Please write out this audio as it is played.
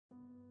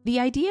The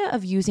idea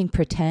of using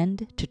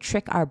pretend to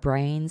trick our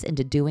brains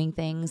into doing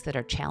things that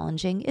are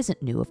challenging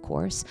isn't new, of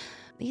course.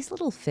 These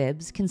little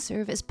fibs can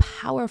serve as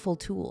powerful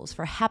tools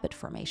for habit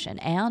formation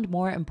and,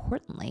 more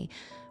importantly,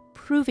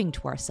 proving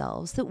to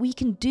ourselves that we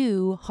can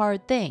do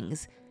hard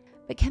things.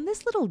 But can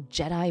this little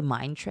Jedi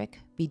mind trick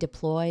be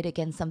deployed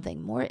against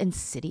something more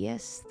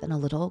insidious than a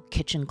little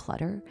kitchen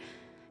clutter?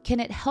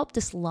 Can it help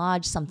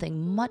dislodge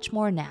something much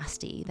more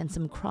nasty than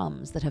some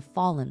crumbs that have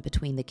fallen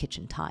between the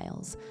kitchen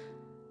tiles?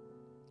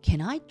 Can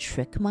I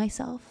trick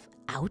myself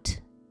out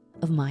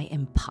of my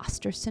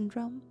imposter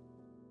syndrome?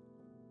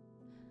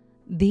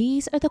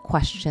 These are the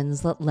questions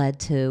that led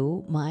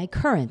to my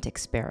current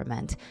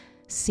experiment,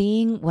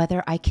 seeing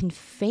whether I can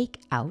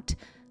fake out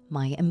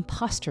my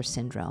imposter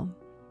syndrome.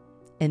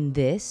 And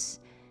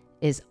this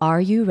is Are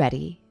You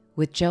Ready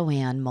with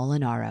Joanne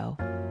Molinaro.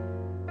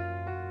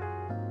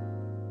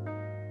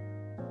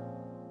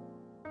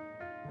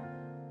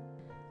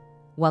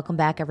 Welcome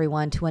back,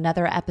 everyone, to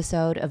another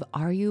episode of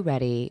Are You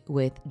Ready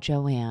with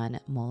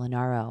Joanne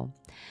Molinaro.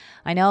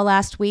 I know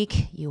last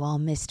week you all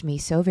missed me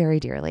so very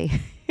dearly.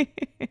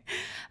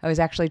 I was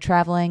actually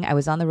traveling. I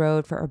was on the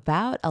road for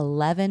about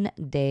 11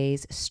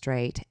 days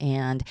straight.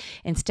 And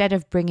instead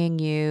of bringing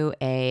you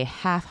a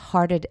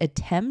half-hearted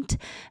attempt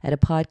at a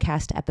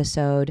podcast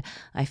episode,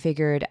 I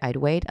figured I'd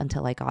wait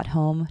until I got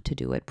home to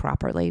do it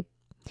properly.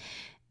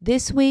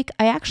 This week,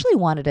 I actually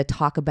wanted to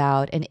talk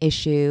about an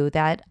issue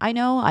that I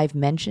know I've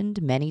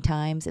mentioned many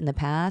times in the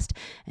past,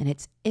 and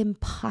it's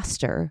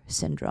imposter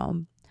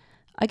syndrome.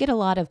 I get a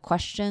lot of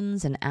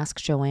questions and Ask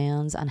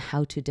Joannes on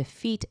how to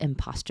defeat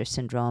imposter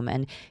syndrome.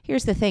 And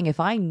here's the thing, if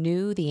I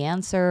knew the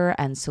answer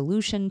and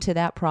solution to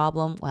that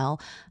problem,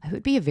 well, I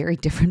would be a very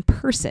different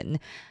person.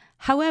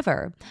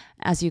 However,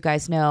 as you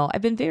guys know,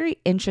 I've been very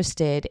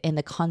interested in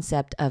the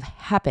concept of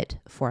habit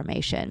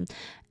formation.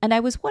 And I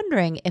was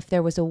wondering if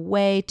there was a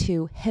way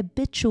to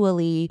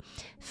habitually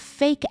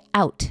fake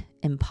out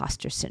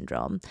imposter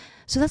syndrome.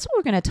 So that's what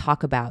we're going to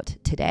talk about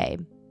today.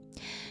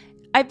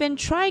 I've been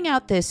trying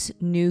out this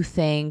new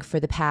thing for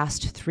the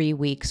past 3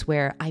 weeks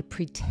where I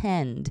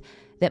pretend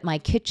that my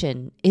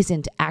kitchen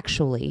isn't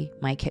actually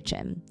my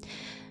kitchen.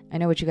 I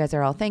know what you guys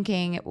are all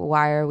thinking.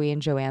 Why are we in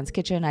Joanne's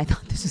kitchen? I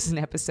thought this was an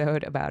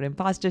episode about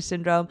imposter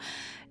syndrome.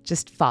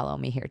 Just follow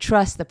me here.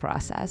 Trust the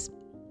process.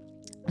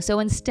 So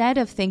instead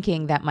of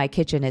thinking that my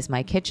kitchen is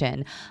my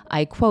kitchen,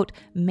 I, quote,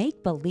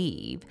 make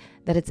believe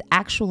that it's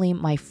actually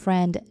my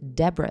friend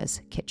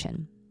Deborah's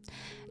kitchen.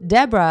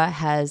 Deborah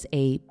has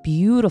a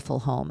beautiful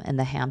home in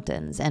the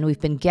Hamptons, and we've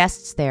been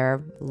guests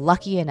there,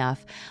 lucky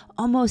enough,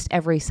 almost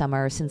every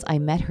summer since I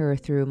met her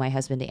through my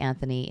husband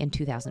Anthony in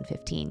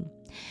 2015.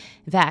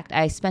 In fact,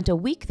 I spent a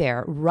week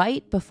there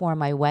right before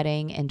my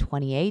wedding in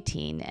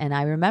 2018, and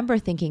I remember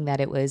thinking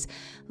that it was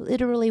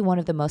literally one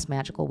of the most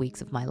magical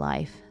weeks of my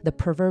life, the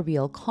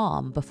proverbial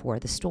calm before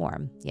the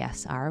storm.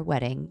 Yes, our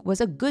wedding was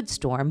a good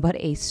storm, but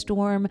a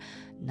storm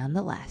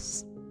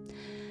nonetheless.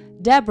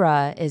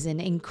 Deborah is an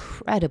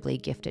incredibly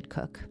gifted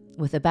cook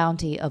with a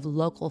bounty of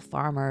local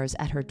farmers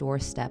at her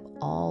doorstep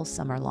all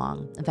summer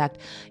long. In fact,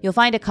 you'll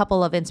find a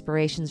couple of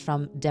inspirations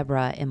from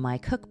Deborah in my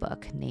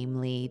cookbook,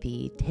 namely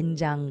the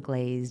doenjang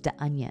glazed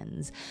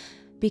onions.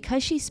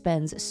 Because she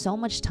spends so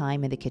much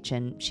time in the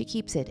kitchen, she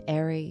keeps it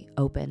airy,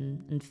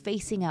 open, and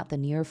facing out the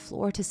near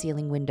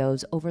floor-to-ceiling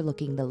windows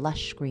overlooking the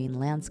lush green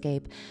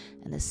landscape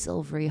and the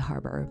silvery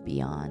harbor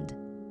beyond.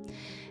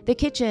 The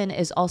kitchen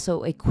is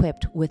also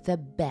equipped with the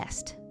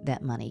best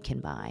that money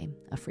can buy,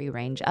 a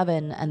free-range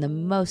oven and the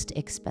most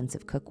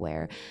expensive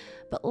cookware,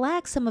 but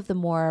lacks some of the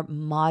more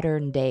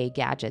modern-day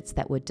gadgets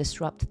that would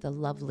disrupt the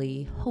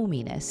lovely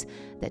hominess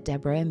that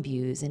Deborah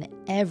imbues in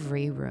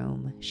every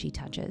room she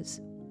touches.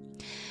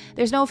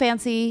 There's no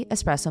fancy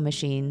espresso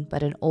machine,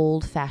 but an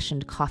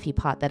old-fashioned coffee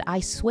pot that I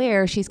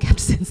swear she's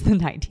kept since the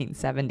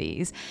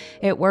 1970s.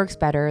 It works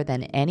better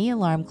than any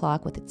alarm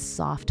clock with its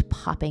soft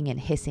popping and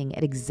hissing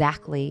at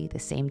exactly the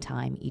same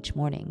time each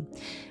morning.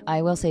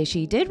 I will say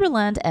she did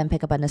relent and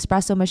pick up an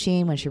espresso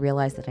machine when she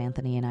realized that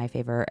Anthony and I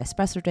favor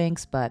espresso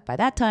drinks, but by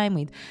that time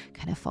we'd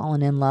kind of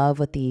fallen in love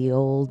with the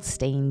old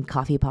stained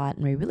coffee pot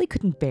and we really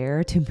couldn't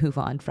bear to move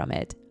on from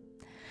it.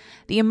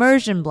 The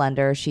immersion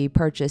blender she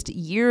purchased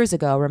years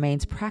ago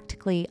remains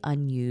practically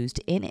unused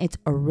in its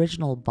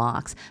original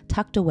box,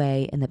 tucked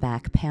away in the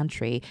back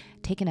pantry,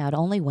 taken out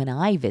only when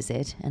I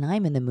visit and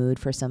I'm in the mood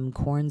for some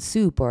corn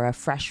soup or a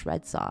fresh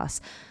red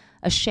sauce.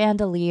 A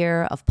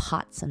chandelier of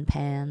pots and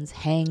pans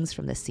hangs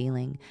from the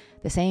ceiling,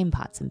 the same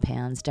pots and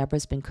pans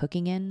Deborah's been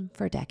cooking in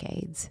for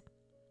decades.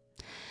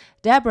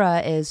 Deborah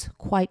is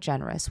quite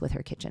generous with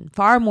her kitchen,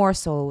 far more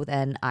so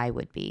than I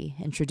would be,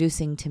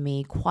 introducing to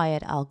me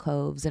quiet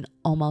alcoves and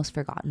almost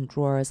forgotten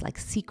drawers like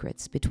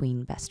secrets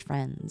between best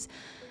friends.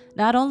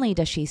 Not only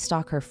does she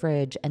stock her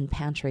fridge and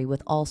pantry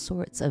with all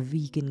sorts of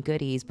vegan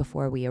goodies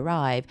before we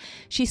arrive,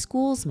 she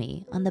schools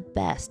me on the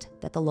best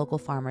that the local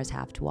farmers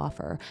have to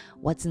offer,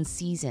 what's in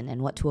season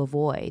and what to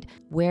avoid,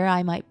 where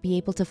I might be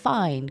able to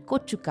find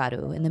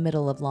gochugaru in the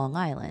middle of Long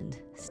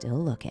Island. Still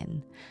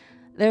looking.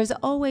 There's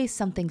always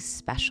something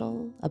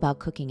special about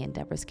cooking in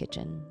Deborah's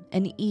kitchen,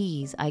 an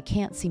ease I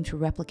can't seem to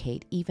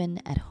replicate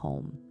even at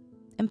home.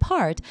 In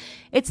part,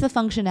 it's the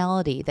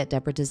functionality that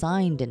Deborah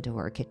designed into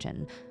her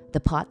kitchen. The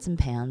pots and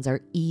pans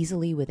are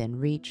easily within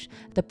reach,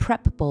 the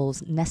prep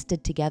bowls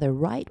nested together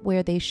right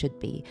where they should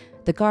be,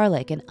 the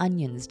garlic and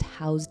onions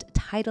housed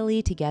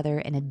tidily together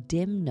in a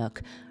dim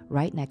nook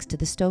right next to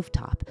the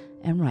stovetop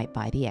and right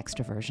by the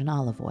extra virgin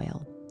olive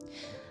oil.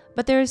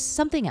 But there's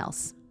something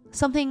else,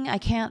 something I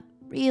can't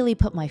really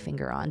put my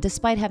finger on,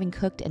 despite having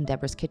cooked in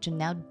Deborah's kitchen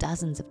now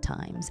dozens of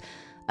times.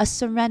 A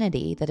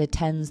serenity that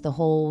attends the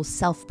whole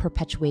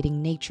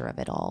self-perpetuating nature of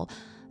it all.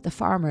 The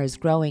farmers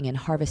growing and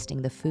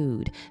harvesting the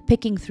food,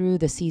 picking through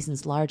the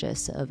season's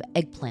largest of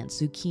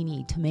eggplants,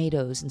 zucchini,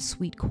 tomatoes, and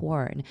sweet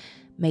corn,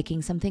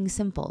 making something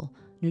simple,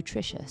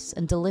 nutritious,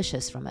 and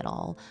delicious from it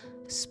all,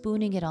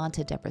 spooning it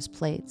onto Deborah's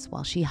plates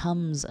while she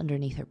hums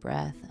underneath her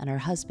breath, and her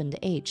husband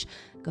H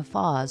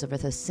guffaws over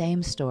the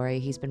same story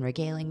he's been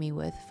regaling me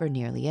with for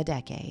nearly a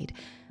decade,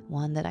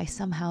 one that I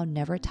somehow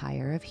never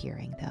tire of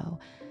hearing, though.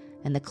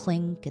 And the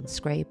clink and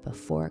scrape of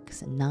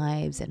forks and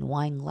knives and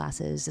wine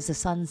glasses as the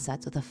sun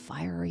sets with a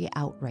fiery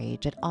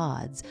outrage at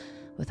odds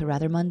with the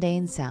rather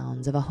mundane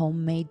sounds of a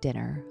homemade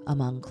dinner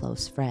among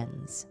close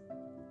friends.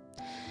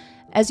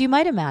 As you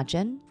might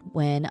imagine,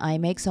 when I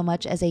make so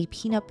much as a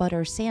peanut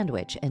butter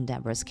sandwich in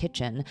Deborah's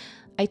kitchen,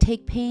 I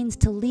take pains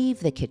to leave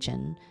the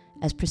kitchen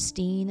as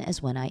pristine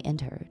as when I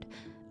entered.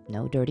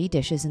 No dirty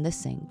dishes in the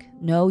sink,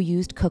 no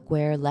used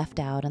cookware left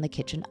out on the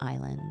kitchen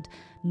island,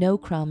 no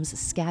crumbs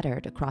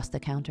scattered across the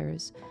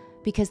counters,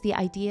 because the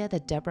idea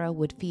that Deborah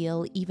would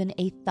feel even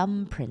a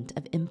thumbprint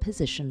of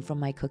imposition from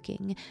my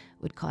cooking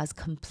would cause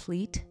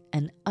complete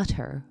and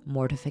utter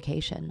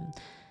mortification.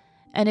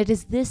 And it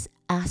is this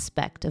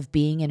aspect of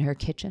being in her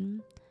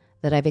kitchen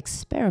that I've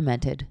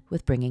experimented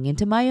with bringing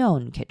into my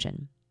own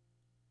kitchen.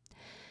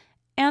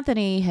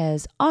 Anthony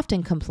has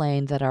often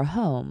complained that our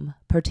home,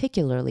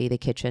 particularly the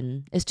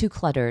kitchen, is too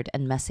cluttered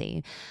and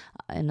messy,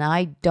 and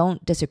I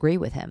don't disagree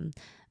with him.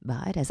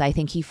 But as I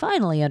think he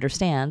finally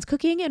understands,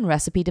 cooking and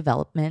recipe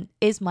development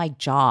is my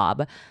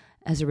job.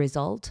 As a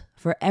result,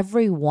 for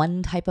every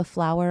one type of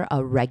flour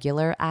a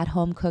regular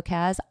at-home cook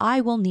has, I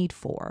will need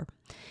 4.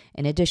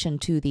 In addition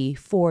to the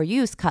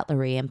 4-use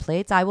cutlery and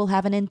plates, I will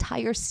have an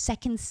entire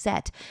second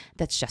set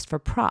that's just for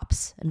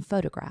props and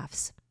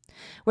photographs.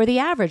 Where the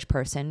average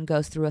person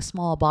goes through a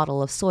small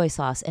bottle of soy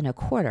sauce in a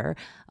quarter,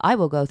 I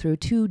will go through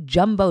 2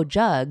 jumbo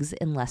jugs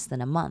in less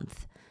than a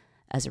month.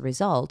 As a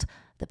result,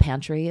 the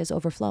pantry is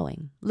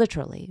overflowing,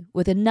 literally,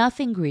 with enough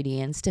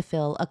ingredients to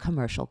fill a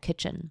commercial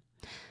kitchen.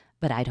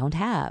 But I don't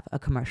have a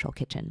commercial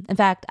kitchen. In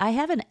fact, I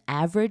have an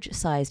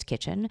average-sized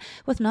kitchen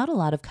with not a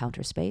lot of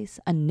counter space,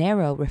 a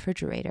narrow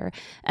refrigerator,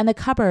 and the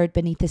cupboard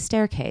beneath the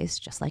staircase,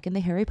 just like in the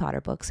Harry Potter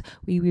books,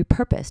 we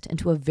repurposed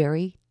into a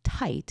very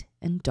tight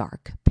and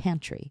dark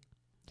pantry.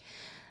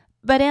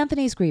 But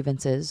Anthony's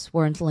grievances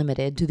weren't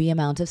limited to the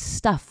amount of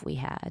stuff we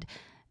had.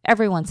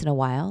 Every once in a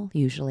while,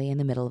 usually in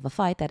the middle of a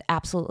fight that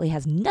absolutely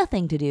has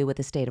nothing to do with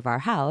the state of our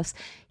house,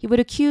 he would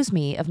accuse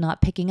me of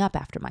not picking up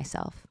after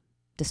myself.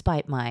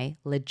 Despite my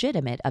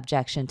legitimate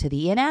objection to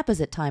the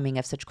inapposite timing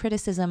of such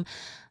criticism,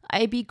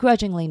 I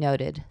begrudgingly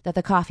noted that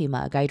the coffee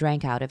mug I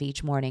drank out of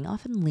each morning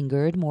often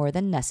lingered more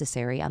than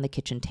necessary on the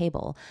kitchen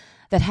table,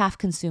 that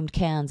half-consumed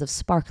cans of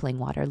sparkling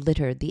water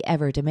littered the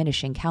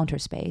ever-diminishing counter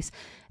space,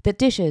 that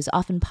dishes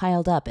often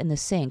piled up in the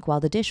sink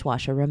while the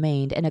dishwasher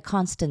remained in a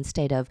constant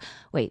state of,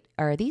 wait,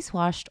 are these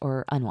washed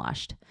or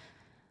unwashed?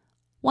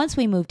 Once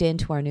we moved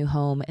into our new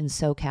home in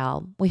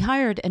SoCal, we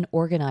hired an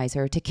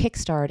organizer to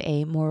kickstart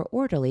a more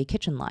orderly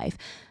kitchen life,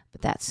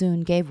 but that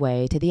soon gave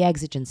way to the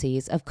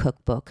exigencies of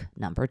cookbook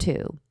number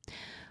 2.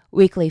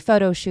 Weekly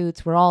photo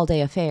shoots were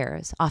all-day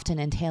affairs, often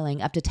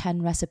entailing up to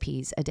 10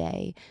 recipes a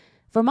day.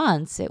 For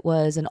months, it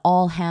was an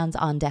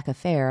all-hands-on-deck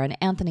affair, and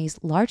Anthony's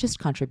largest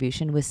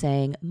contribution was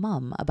saying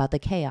 "mum" about the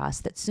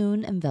chaos that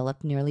soon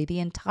enveloped nearly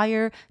the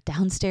entire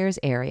downstairs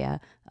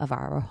area of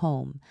our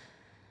home.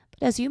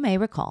 But as you may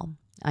recall,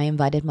 I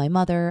invited my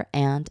mother,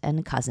 aunt,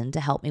 and cousin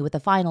to help me with the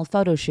final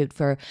photo shoot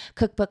for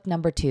cookbook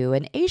number 2,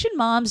 and Asian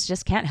moms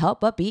just can't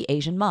help but be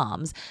Asian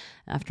moms.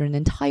 After an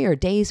entire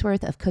day's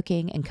worth of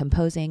cooking and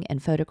composing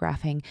and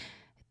photographing,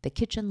 the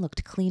kitchen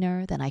looked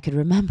cleaner than I could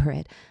remember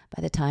it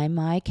by the time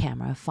my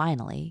camera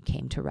finally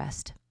came to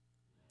rest.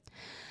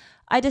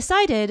 I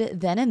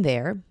decided then and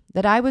there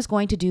that I was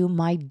going to do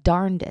my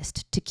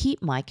darndest to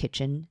keep my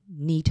kitchen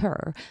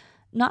neater.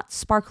 Not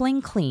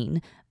sparkling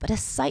clean, but a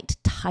sight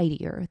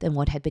tidier than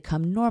what had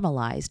become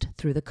normalized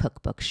through the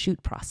cookbook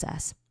shoot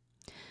process.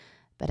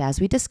 But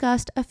as we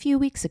discussed a few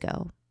weeks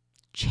ago,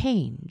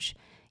 change,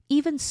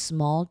 even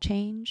small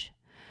change,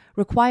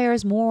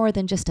 requires more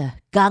than just a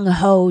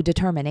gung-ho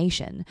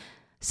determination.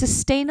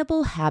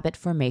 Sustainable habit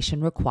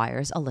formation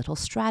requires a little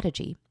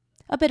strategy,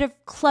 a bit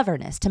of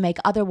cleverness to make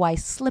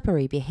otherwise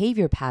slippery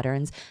behavior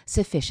patterns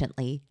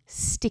sufficiently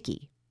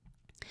sticky.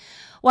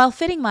 while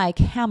fitting my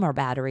camera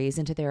batteries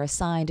into their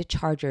assigned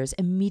chargers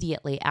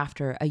immediately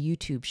after a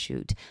YouTube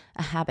shoot,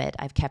 a habit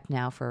I've kept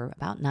now for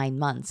about 9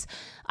 months.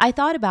 I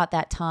thought about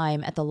that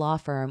time at the law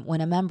firm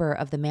when a member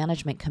of the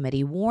management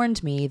committee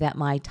warned me that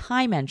my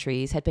time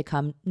entries had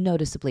become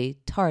noticeably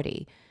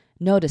tardy.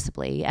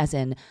 Noticeably, as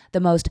in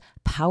the most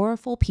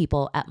powerful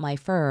people at my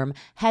firm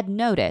had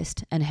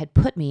noticed and had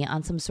put me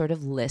on some sort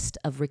of list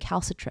of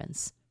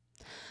recalcitrants.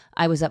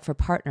 I was up for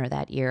partner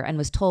that year and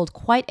was told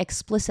quite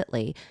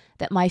explicitly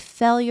that my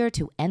failure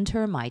to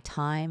enter my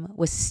time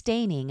was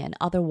staining an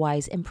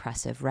otherwise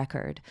impressive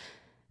record.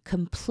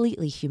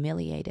 Completely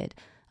humiliated,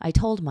 I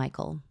told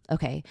Michael,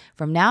 okay,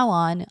 from now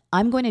on,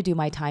 I'm going to do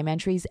my time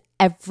entries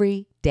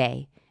every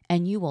day,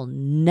 and you will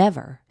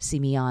never see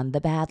me on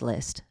the bad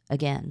list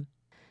again.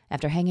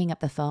 After hanging up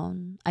the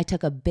phone, I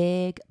took a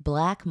big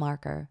black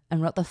marker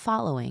and wrote the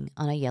following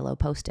on a yellow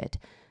Post-it.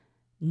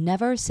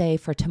 Never say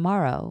for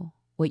tomorrow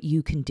what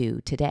you can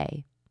do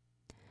today.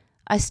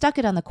 I stuck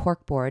it on the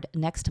corkboard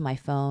next to my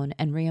phone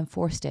and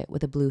reinforced it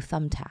with a blue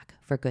thumbtack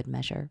for good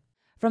measure.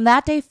 From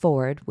that day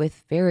forward,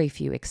 with very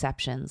few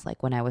exceptions,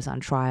 like when I was on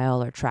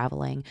trial or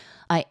traveling,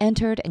 I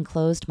entered and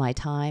closed my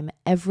time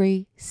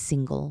every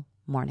single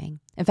morning.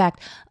 In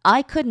fact,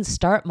 I couldn't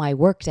start my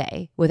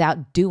workday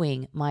without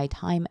doing my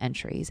time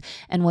entries,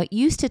 and what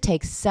used to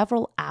take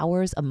several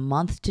hours a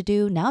month to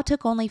do now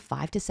took only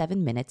 5 to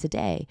 7 minutes a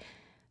day.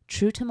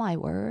 True to my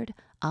word,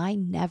 I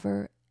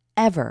never,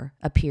 ever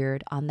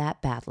appeared on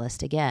that bad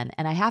list again.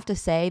 And I have to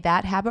say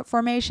that habit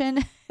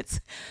formation,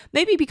 it's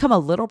maybe become a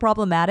little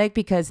problematic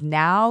because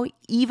now,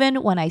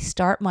 even when I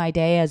start my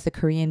day as the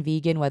Korean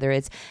vegan, whether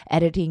it's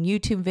editing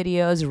YouTube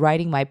videos,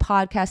 writing my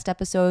podcast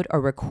episode,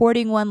 or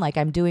recording one like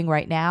I'm doing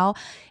right now,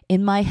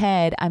 in my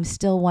head, I'm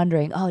still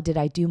wondering, oh, did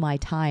I do my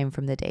time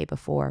from the day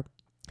before?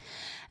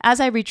 As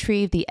I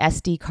retrieved the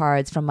SD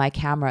cards from my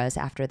cameras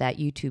after that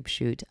YouTube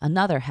shoot,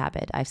 another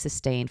habit I've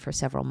sustained for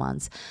several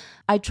months,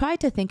 I tried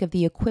to think of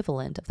the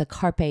equivalent of the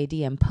Carpe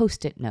Diem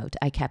Post-it note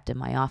I kept in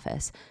my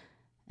office.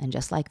 And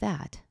just like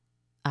that,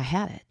 I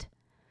had it.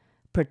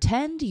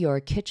 Pretend your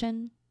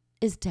kitchen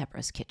is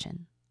Deborah's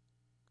kitchen.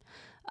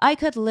 I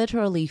could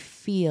literally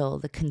feel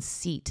the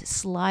conceit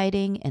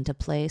sliding into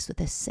place with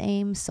the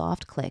same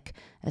soft click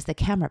as the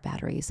camera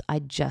batteries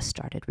I'd just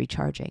started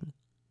recharging.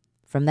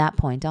 From that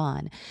point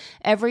on,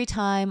 every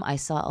time I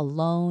saw a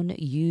lone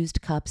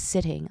used cup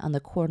sitting on the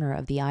corner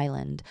of the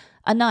island,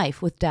 a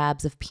knife with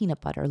dabs of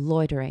peanut butter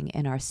loitering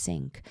in our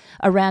sink,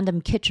 a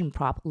random kitchen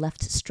prop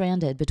left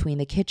stranded between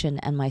the kitchen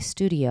and my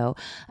studio,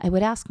 I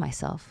would ask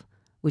myself,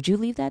 would you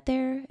leave that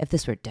there if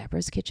this were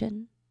Deborah's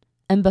kitchen?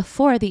 And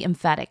before the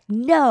emphatic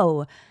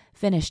no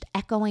finished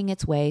echoing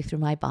its way through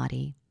my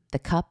body, the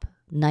cup,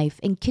 knife,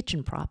 and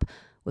kitchen prop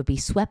would be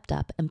swept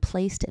up and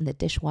placed in the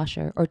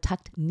dishwasher or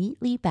tucked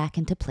neatly back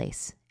into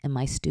place in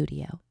my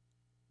studio.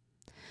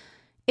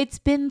 It's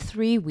been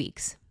 3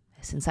 weeks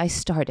since I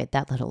started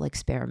that little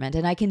experiment,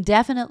 and I can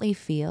definitely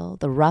feel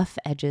the rough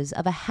edges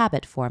of a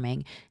habit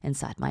forming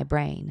inside my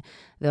brain,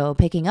 though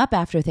picking up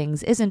after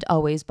things isn't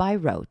always by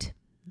rote,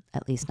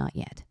 at least not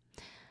yet.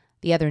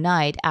 The other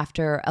night,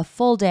 after a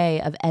full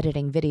day of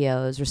editing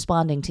videos,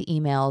 responding to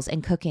emails,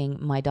 and cooking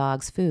my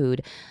dog's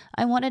food,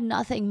 I wanted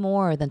nothing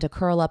more than to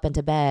curl up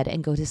into bed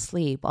and go to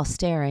sleep while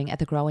staring at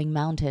the growing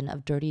mountain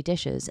of dirty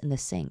dishes in the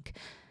sink.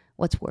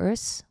 What's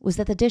worse was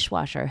that the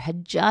dishwasher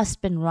had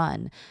just been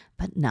run,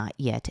 but not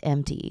yet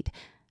emptied.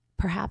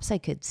 Perhaps I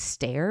could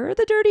stare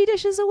the dirty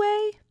dishes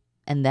away?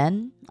 And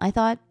then I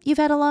thought, you've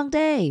had a long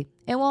day.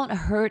 It won't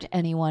hurt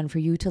anyone for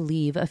you to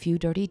leave a few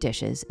dirty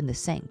dishes in the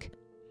sink.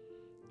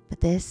 But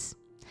this,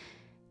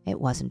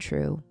 it wasn't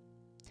true.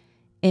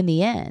 In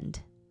the end,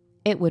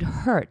 it would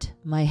hurt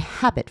my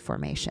habit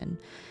formation.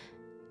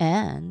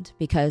 And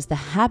because the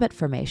habit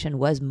formation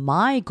was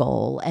my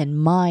goal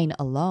and mine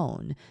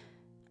alone,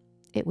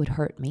 it would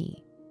hurt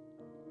me.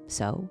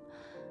 So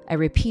I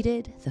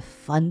repeated the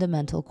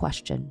fundamental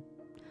question.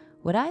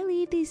 Would I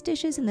leave these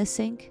dishes in the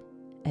sink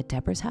at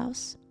Deborah's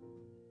house?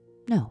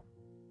 No.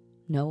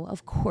 No,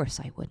 of course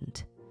I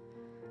wouldn't.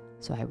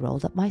 So I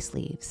rolled up my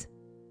sleeves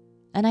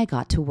and I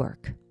got to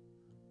work.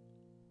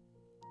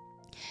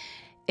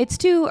 It's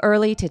too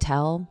early to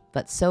tell,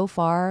 but so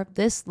far,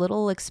 this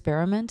little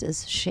experiment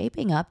is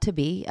shaping up to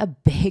be a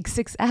big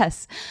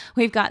success.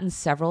 We've gotten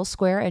several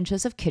square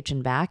inches of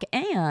kitchen back,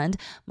 and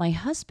my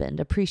husband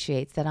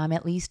appreciates that I'm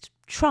at least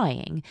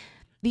trying.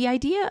 The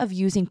idea of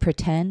using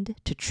pretend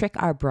to trick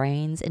our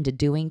brains into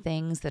doing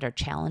things that are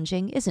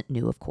challenging isn't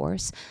new, of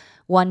course.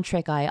 One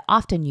trick I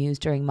often use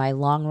during my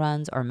long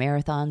runs or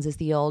marathons is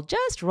the old,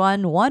 just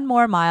run 1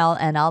 more mile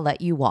and I'll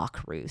let you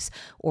walk ruse,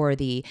 or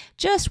the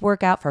just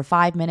work out for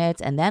 5 minutes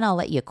and then I'll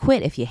let you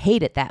quit if you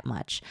hate it that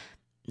much.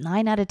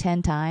 9 out of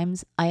 10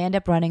 times, I end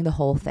up running the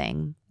whole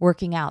thing,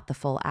 working out the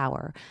full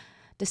hour.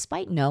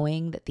 Despite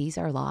knowing that these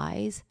are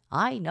lies,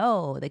 I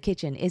know the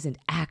kitchen isn't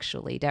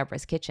actually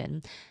Deborah's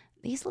kitchen.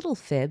 These little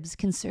fibs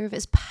can serve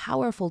as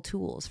powerful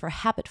tools for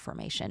habit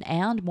formation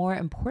and, more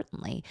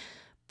importantly,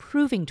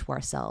 proving to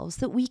ourselves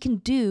that we can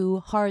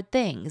do hard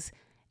things.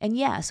 And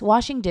yes,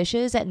 washing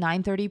dishes at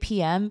 9:30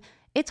 p.m.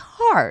 It's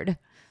hard.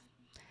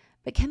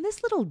 But can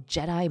this little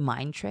Jedi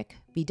mind trick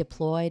be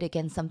deployed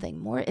against something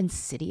more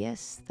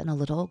insidious than a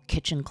little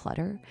kitchen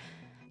clutter?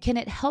 Can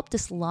it help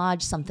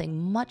dislodge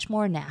something much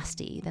more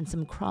nasty than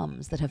some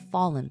crumbs that have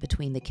fallen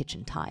between the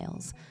kitchen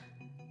tiles?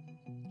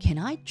 Can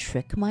I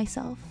trick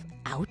myself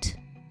out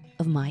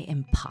of my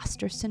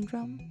imposter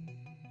syndrome?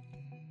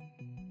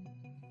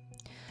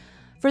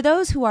 For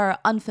those who are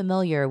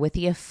unfamiliar with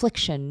the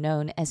affliction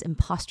known as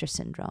imposter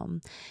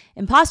syndrome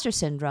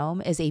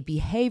is a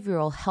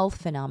behavioral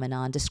health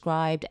phenomenon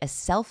described as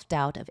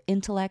self-doubt of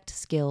intellect,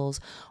 skills,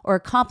 or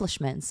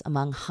accomplishments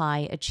among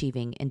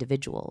high-achieving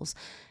individuals.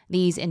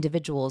 These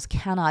individuals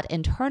cannot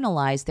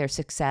internalize their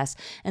success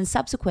and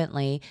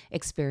subsequently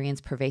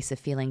experience pervasive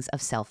feelings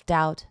of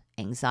self-doubt,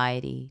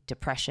 anxiety,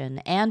 depression,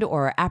 and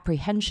or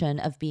apprehension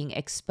of being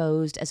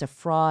exposed as a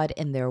fraud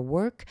in their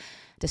work,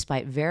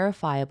 despite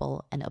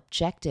verifiable and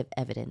objective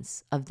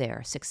evidence of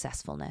their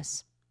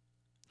successfulness.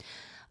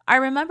 I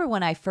remember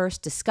when I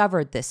first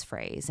discovered this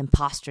phrase,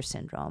 imposter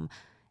syndrome,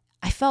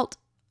 I felt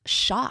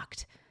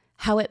shocked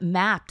how it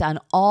mapped on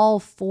all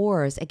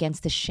fours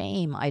against the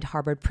shame I'd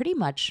harbored pretty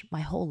much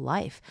my whole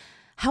life.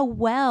 How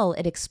well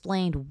it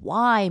explained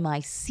why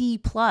my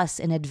C+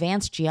 in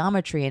advanced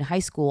geometry in high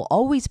school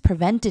always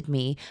prevented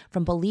me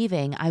from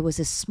believing I was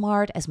as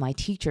smart as my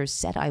teachers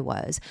said I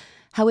was.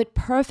 How it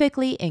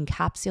perfectly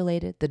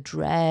encapsulated the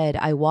dread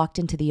I walked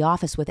into the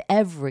office with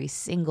every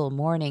single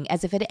morning,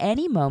 as if at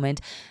any moment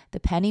the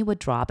penny would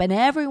drop and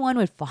everyone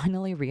would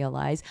finally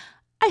realize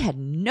I had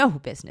no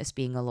business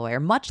being a lawyer,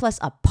 much less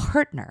a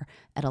partner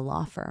at a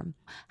law firm.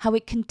 How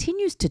it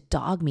continues to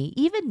dog me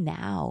even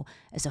now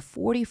as a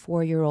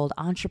 44-year-old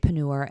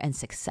entrepreneur and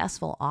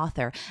successful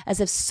author, as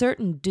if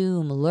certain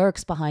doom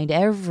lurks behind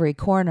every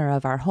corner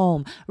of our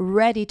home,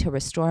 ready to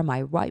restore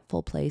my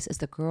rightful place as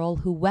the girl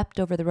who wept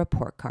over the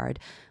report card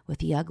with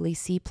the ugly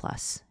C+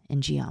 in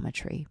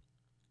geometry.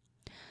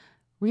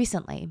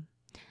 Recently,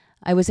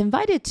 I was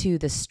invited to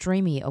the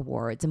Streamy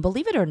Awards, and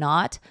believe it or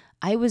not,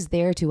 I was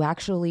there to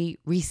actually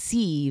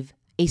receive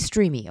a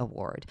Streamy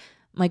Award.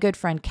 My good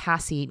friend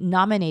Cassie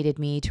nominated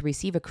me to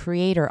receive a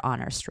Creator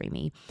Honor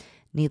Streamy.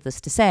 Needless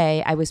to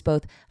say, I was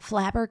both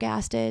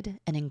flabbergasted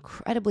and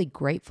incredibly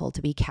grateful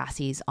to be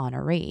Cassie's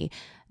honoree,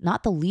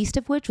 not the least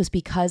of which was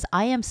because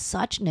I am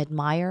such an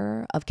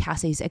admirer of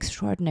Cassie's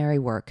extraordinary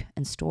work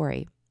and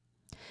story.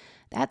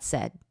 That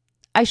said,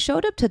 I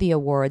showed up to the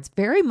awards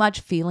very much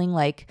feeling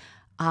like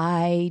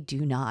I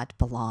do not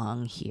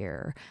belong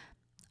here.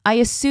 I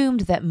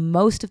assumed that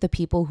most of the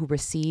people who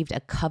received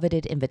a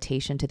coveted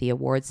invitation to the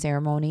award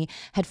ceremony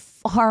had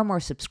far more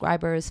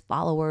subscribers,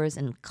 followers,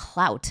 and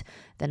clout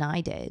than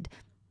I did.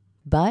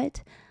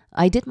 But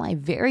I did my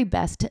very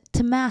best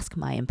to mask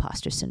my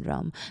imposter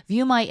syndrome,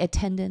 view my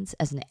attendance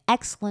as an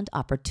excellent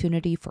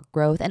opportunity for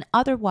growth, and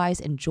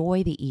otherwise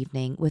enjoy the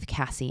evening with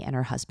Cassie and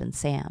her husband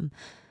Sam.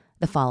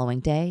 The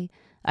following day,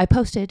 I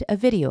posted a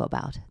video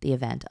about the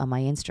event on my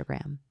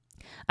Instagram.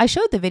 I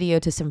showed the video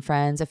to some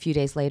friends a few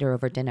days later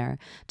over dinner,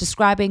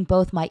 describing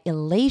both my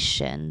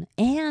elation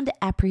and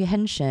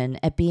apprehension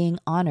at being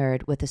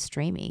honored with a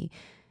Streamy.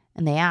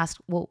 And they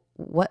asked, well,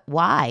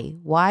 why?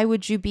 Why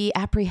would you be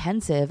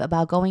apprehensive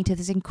about going to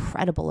this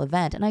incredible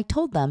event? And I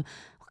told them,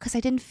 because I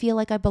didn't feel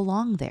like I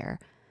belonged there.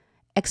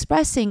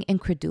 Expressing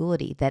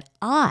incredulity that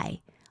I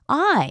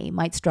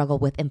might struggle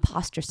with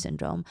imposter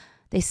syndrome,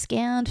 they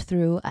scanned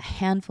through a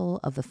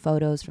handful of the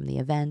photos from the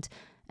event,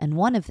 and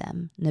one of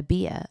them,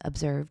 Nabia,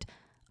 observed,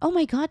 "Oh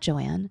my God,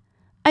 Joanne,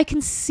 I can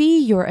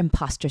see your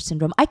imposter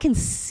syndrome. I can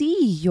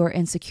see your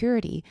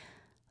insecurity.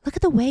 Look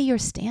at the way you're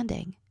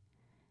standing."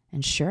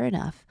 And sure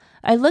enough,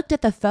 I looked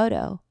at the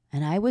photo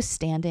and I was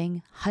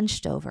standing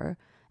hunched over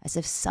as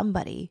if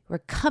somebody were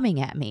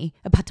coming at me,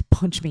 about to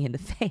punch me in the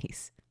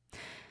face.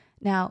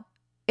 Now,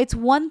 it's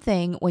one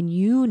thing when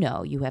you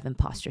know you have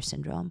imposter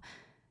syndrome.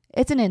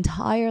 It's an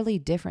entirely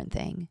different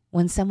thing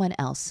when someone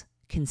else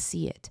can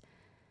see it.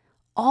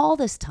 All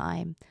this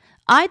time,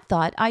 I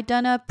thought I'd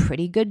done a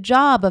pretty good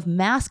job of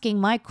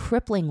masking my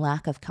crippling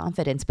lack of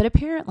confidence, but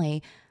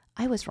apparently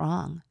I was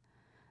wrong.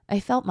 I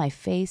felt my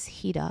face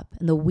heat up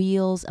and the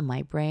wheels in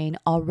my brain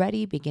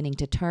already beginning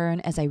to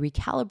turn as I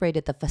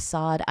recalibrated the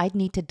facade I'd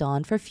need to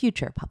don for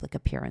future public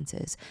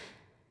appearances.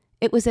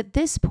 It was at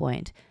this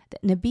point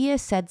that Nabia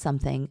said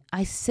something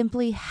I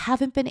simply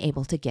haven't been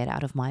able to get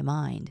out of my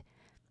mind.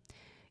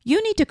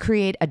 You need to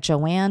create a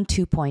Joanne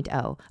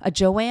 2.0, a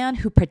Joanne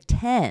who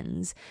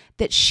pretends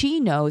that she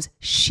knows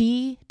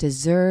she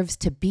deserves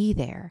to be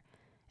there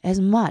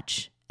as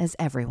much as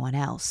everyone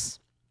else.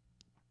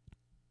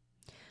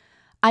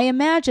 I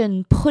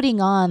imagine putting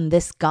on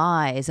this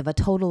guise of a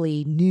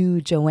totally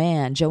new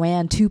Joanne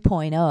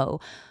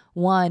 2.0,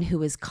 one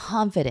who is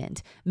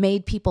confident,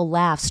 made people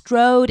laugh,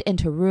 strode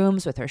into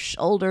rooms with her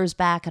shoulders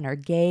back and her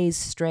gaze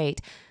straight.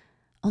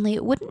 Only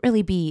it wouldn't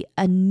really be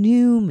a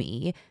new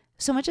me,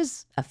 so much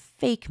as a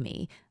fake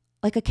me,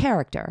 like a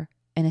character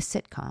in a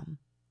sitcom.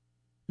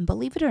 And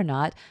believe it or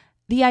not,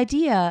 The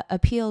idea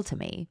appealed to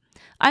me.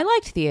 I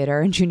liked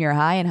theater in junior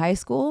high and high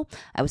school.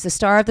 I was the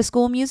star of the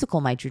school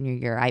musical my junior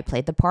year. I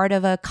played the part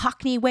of a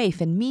Cockney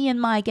waif in Me and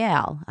My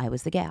Gal. I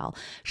was the gal.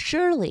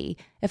 Surely,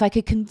 if I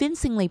could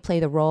convincingly play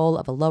the role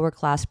of a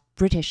lower-class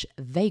British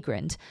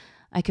vagrant,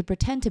 I could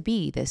pretend to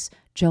be this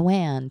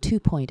Joanne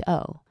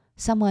 2.0,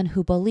 someone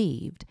who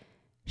believed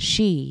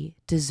she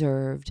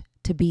deserved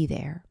to be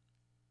there.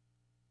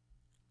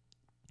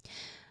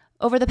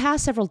 Over the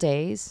past several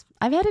days,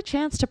 I've had a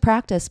chance to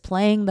practice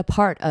playing the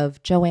part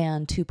of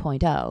Joanne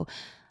 2.0.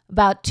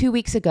 About 2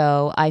 weeks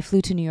ago, I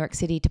flew to New York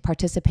City to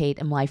participate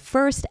in my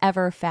first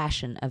ever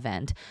fashion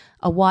event,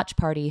 a watch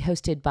party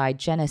hosted by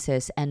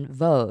Genesis and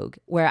Vogue,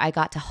 where I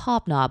got to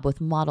hobnob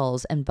with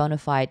models and bona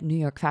fide New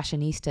York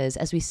fashionistas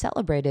as we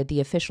celebrated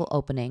the official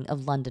opening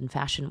of London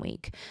Fashion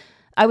Week.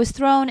 I was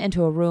thrown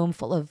into a room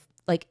full of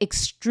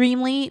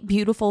extremely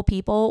beautiful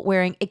people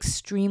wearing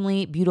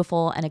extremely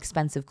beautiful and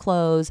expensive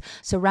clothes,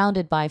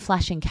 surrounded by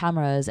flashing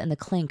cameras and the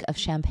clink of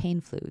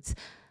champagne flutes.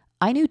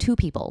 I knew 2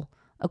 people,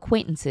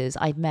 acquaintances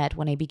I'd met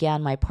when I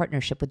began my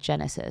partnership with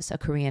Genesis, a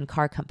Korean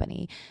car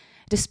company.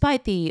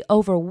 Despite the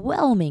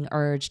overwhelming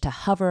urge to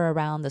hover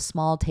around the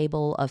small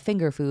table of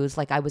finger foods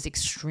like I was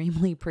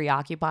extremely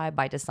preoccupied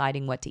by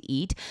deciding what to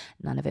eat,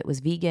 none of it was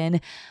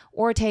vegan,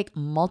 or take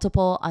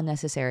multiple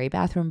unnecessary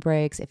bathroom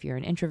breaks. If you're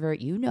an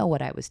introvert, you know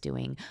what I was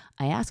doing.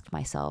 I asked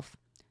myself,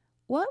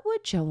 what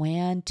would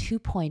Joanne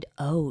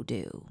 2.0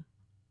 do?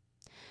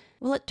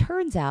 Well, it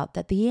turns out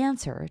that the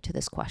answer to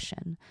this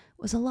question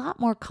was a lot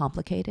more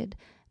complicated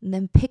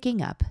than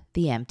picking up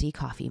the empty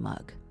coffee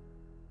mug.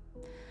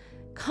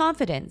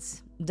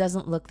 Confidence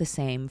doesn't look the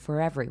same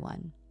for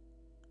everyone.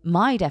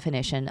 My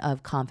definition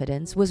of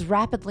confidence was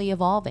rapidly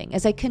evolving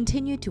as I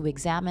continued to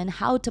examine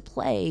how to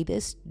play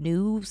this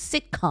new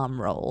sitcom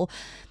role.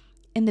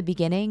 In the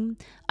beginning,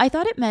 I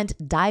thought it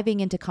meant diving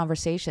into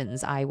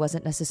conversations I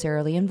wasn't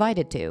necessarily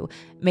invited to,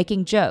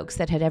 making jokes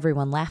that had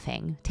everyone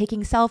laughing,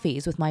 taking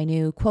selfies with my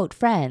new, quote,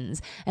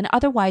 friends, and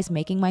otherwise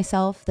making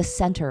myself the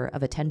center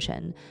of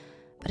attention.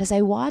 But as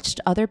I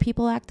watched other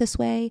people act this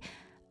way,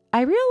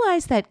 I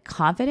realized that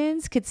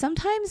confidence could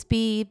sometimes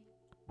be,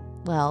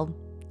 well,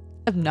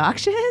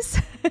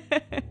 obnoxious.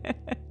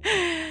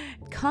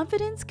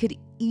 Confidence could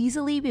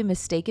easily be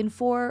mistaken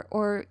for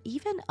or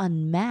even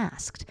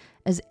unmasked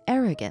as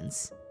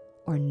arrogance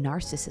or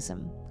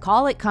narcissism.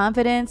 Call it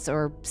confidence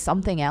or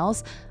something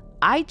else.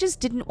 I just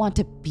didn't want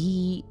to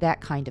be that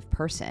kind of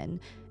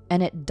person.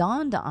 And it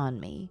dawned on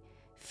me,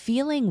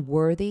 feeling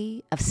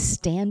worthy of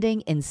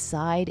standing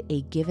inside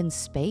a given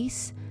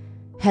space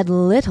had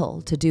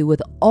little to do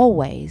with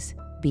always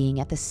being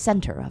at the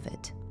center of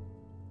it.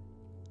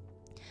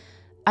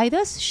 I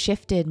thus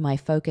shifted my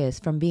focus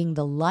from being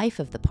the life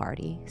of the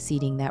party,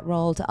 ceding that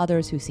role to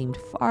others who seemed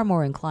far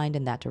more inclined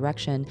in that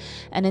direction,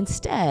 and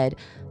instead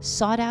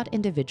sought out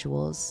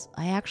individuals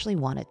I actually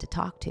wanted to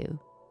talk to.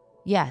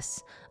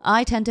 Yes,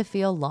 I tend to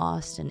feel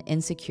lost and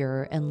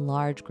insecure in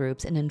large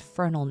groups and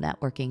infernal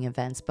networking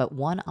events, but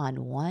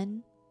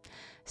one-on-one?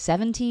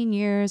 17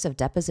 years of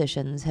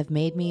depositions have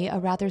made me a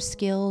rather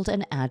skilled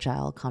and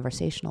agile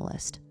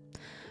conversationalist.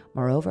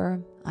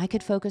 Moreover, I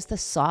could focus the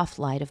soft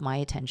light of my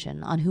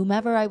attention on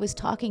whomever I was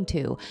talking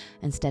to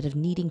instead of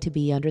needing to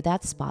be under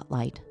that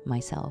spotlight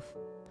myself.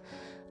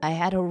 I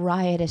had a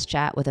riotous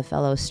chat with a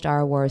fellow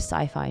Star Wars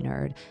sci-fi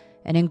nerd,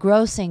 an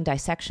engrossing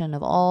dissection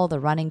of all the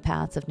running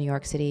paths of New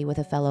York City with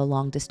a fellow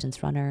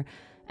long-distance runner,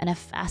 and a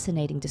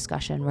fascinating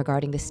discussion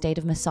regarding the state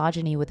of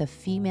misogyny with a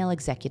female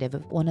executive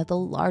of one of the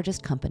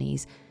largest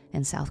companies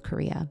in South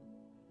Korea.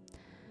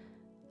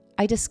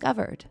 I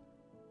discovered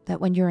that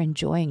when you're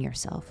enjoying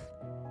yourself,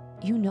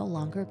 you no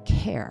longer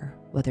care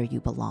whether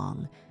you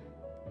belong.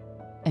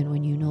 And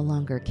when you no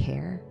longer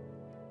care,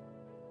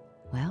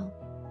 well,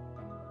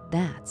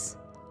 that's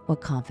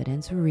what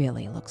confidence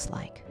really looks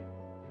like.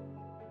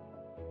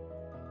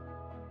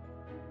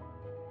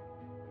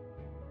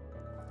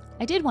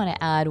 I did want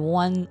to add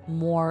one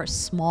more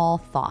small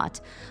thought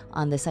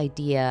on this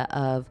idea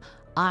of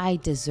I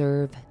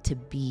deserve to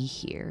be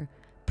here,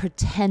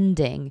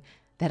 pretending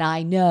that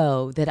I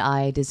know that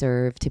I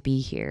deserve to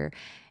be here.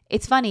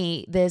 It's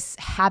funny, this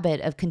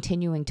habit of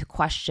continuing to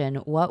question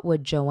what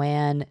would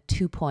Joanne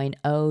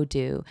 2.0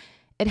 do?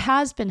 It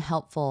has been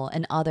helpful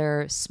in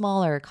other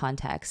smaller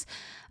contexts.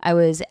 I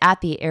was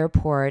at the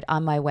airport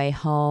on my way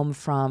home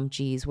from,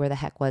 where the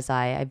heck was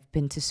I? I've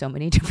been to so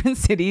many different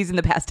cities in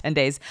the past 10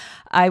 days.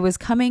 I was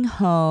coming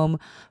home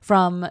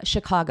from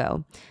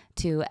Chicago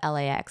to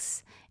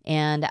LAX,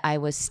 and I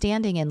was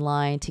standing in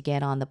line to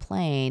get on the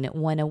plane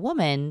when a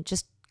woman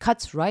just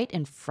cuts right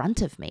in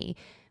front of me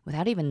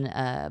without even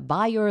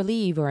buy your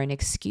leave or an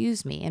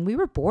excuse me. And we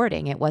were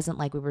boarding. It wasn't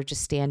like we were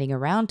just standing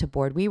around to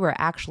board. We were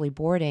actually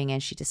boarding,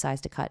 and she decides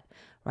to cut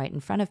right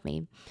in front of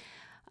me.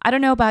 I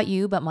don't know about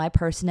you, but my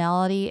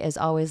personality is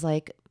always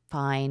like,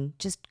 fine,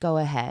 just go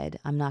ahead.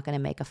 I'm not going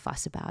to make a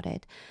fuss about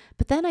it.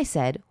 But then I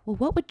said, well,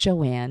 what would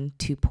Joanne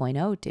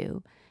 2.0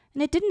 do?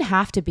 And it didn't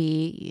have to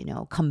be,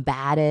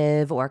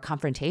 combative or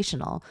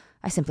confrontational.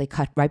 I simply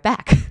cut right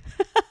back.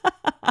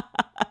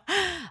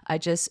 I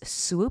just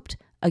swooped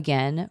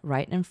again,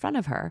 right in front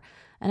of her.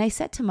 And I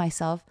said to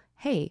myself,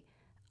 hey,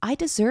 I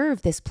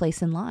deserve this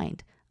place in line.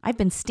 I've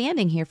been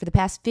standing here for the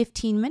past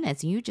 15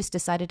 minutes and you just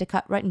decided to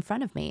cut right in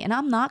front of me, and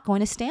I'm not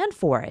going to stand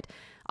for it.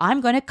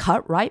 I'm going to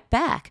cut right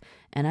back.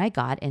 And I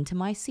got into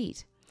my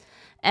seat.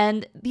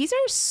 And these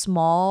are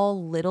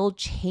small little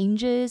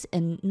changes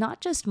in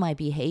not just my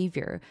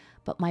behavior,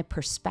 but my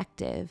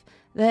perspective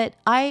that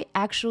I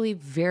actually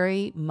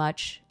very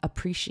much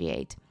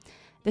appreciate.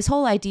 This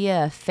whole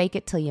idea of fake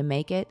it till you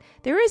make it,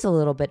 there is a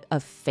little bit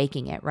of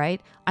faking it,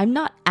 right? I'm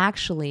not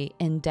actually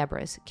in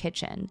Deborah's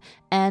kitchen.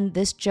 And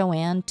this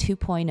Joanne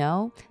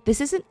 2.0, this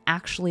isn't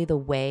actually the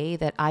way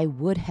that I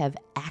would have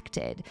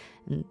acted.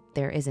 And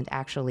there isn't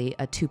actually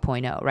a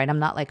 2.0, right? I'm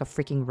not like a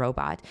freaking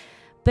robot.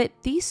 But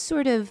these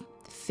sort of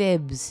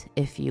fibs,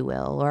 if you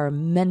will, or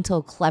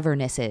mental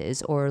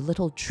clevernesses or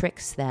little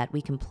tricks that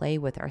we can play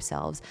with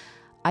ourselves,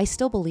 I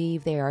still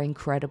believe they are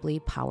incredibly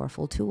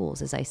powerful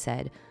tools, as I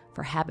said,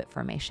 for habit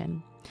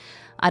formation.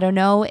 I don't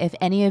know if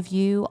any of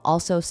you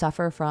also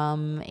suffer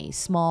from a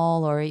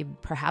small or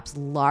perhaps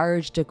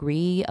large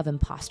degree of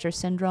imposter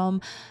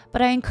syndrome,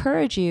 but I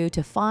encourage you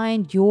to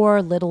find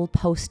your little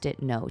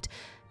Post-it note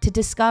to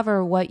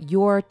discover what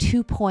your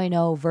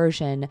 2.0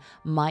 version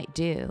might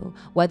do,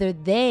 whether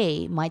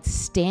they might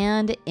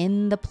stand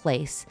in the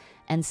place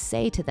and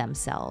say to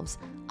themselves,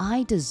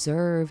 I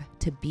deserve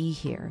to be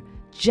here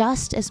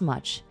just as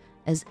much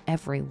as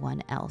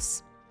everyone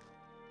else.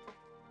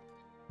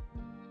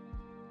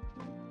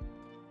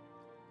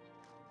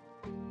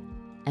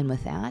 And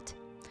with that,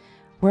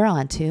 we're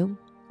on to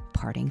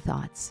parting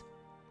thoughts.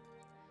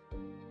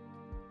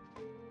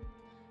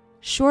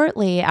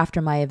 Shortly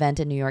after my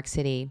event in New York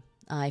City,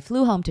 I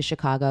flew home to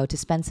Chicago to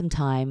spend some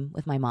time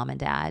with my mom and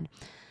dad.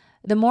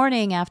 The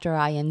morning after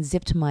I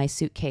unzipped my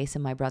suitcase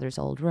in my brother's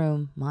old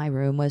room, my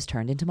room was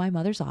turned into my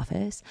mother's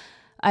office.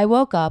 I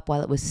woke up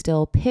while it was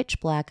still pitch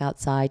black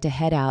outside to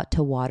head out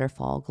to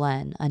Waterfall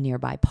Glen, a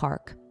nearby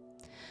park.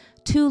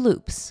 2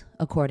 loops,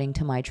 according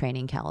to my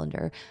training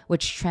calendar,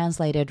 which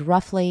translated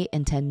roughly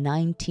into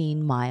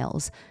 19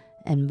 miles.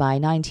 And by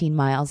 19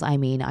 miles, I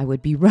mean I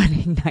would be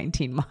running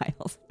 19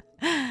 miles.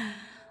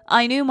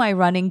 I knew my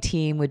running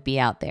team would be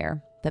out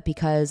there, but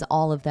because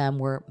all of them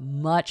were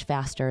much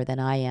faster than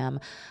I am,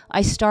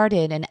 I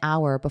started an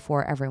hour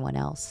before everyone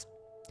else.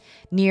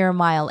 Near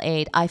mile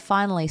 8, I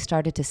finally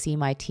started to see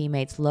my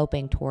teammates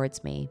loping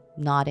towards me,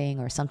 nodding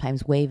or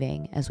sometimes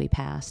waving as we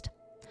passed.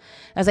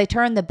 As I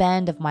turned the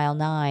bend of mile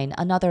 9,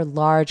 another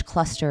large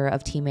cluster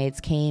of teammates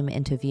came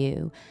into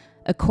view.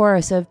 A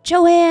chorus of,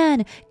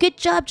 Joanne! Good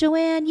job,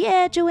 Joanne!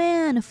 Yeah,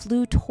 Joanne!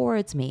 Flew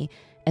towards me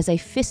as I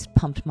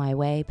fist-pumped my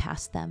way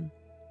past them.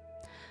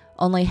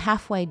 Only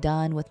halfway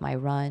done with my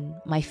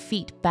run, my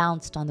feet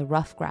bounced on the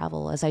rough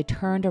gravel as I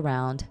turned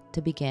around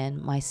to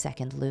begin my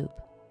second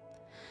loop.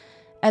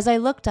 As I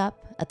looked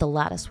up at the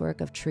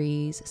latticework of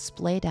trees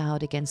splayed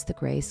out against the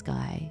gray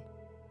sky,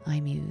 I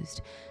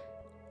mused,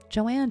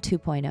 Joanne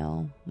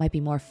 2.0 might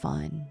be more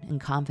fun and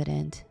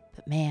confident,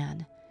 but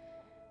man,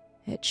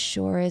 it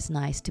sure is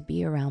nice to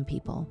be around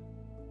people.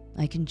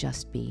 I can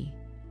just be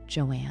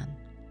Joanne.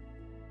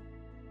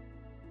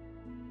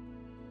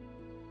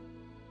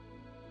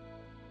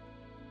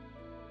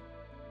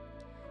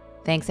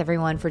 Thanks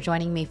everyone for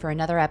joining me for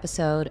another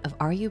episode of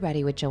Are You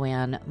Ready with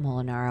Joanne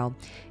Molinaro.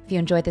 If you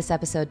enjoyed this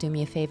episode, do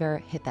me a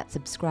favor, hit that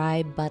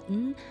subscribe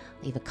button,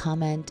 leave a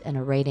comment and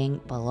a rating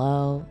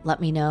below.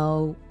 Let me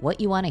know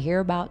what you want to hear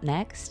about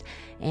next.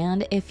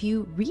 And if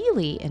you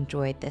really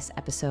enjoyed this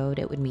episode,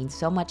 it would mean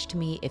so much to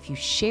me if you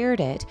shared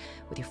it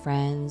with your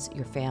friends,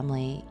 your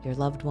family, your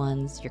loved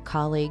ones, your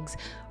colleagues,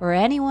 or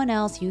anyone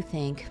else you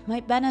think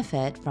might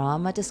benefit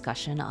from a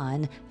discussion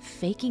on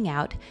faking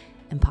out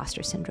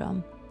imposter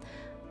syndrome.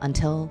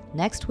 Until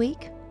next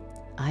week,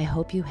 I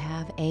hope you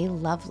have a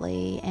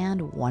lovely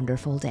and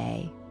wonderful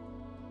day.